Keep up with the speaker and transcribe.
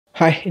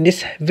Hi, in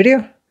this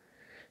video,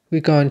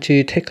 we're going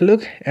to take a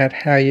look at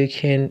how you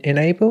can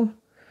enable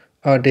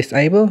or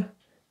disable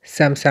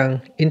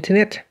Samsung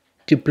Internet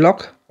to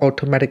block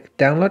automatic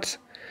downloads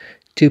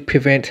to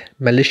prevent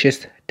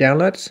malicious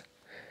downloads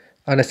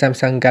on the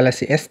Samsung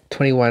Galaxy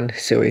S21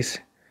 series.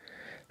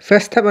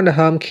 First, tap on the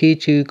home key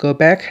to go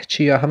back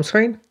to your home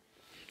screen,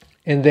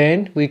 and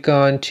then we're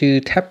going to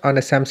tap on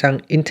the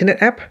Samsung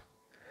Internet app.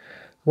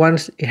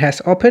 Once it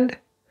has opened,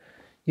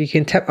 you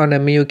can tap on the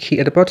menu key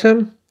at the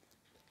bottom,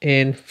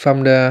 and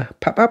from the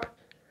pop-up,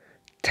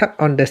 tap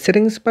on the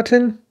settings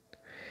button.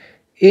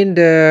 In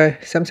the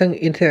Samsung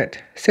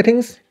Internet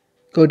settings,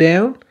 go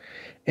down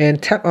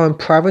and tap on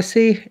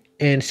privacy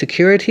and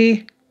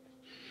security.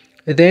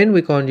 Then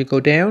we're going to go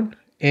down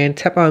and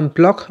tap on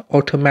block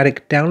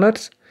automatic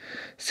downloads.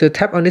 So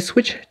tap on this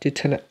switch to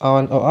turn it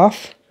on or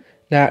off.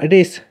 Now it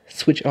is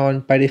switched on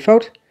by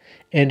default,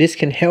 and this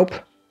can help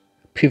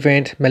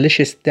prevent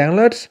malicious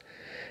downloads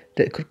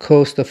that could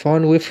cause the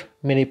phone with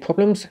many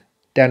problems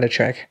down the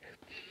track.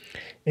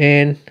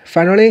 And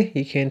finally,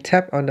 you can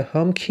tap on the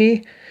home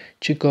key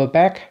to go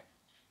back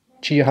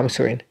to your home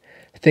screen.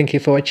 Thank you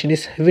for watching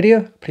this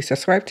video. Please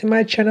subscribe to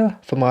my channel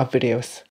for more videos.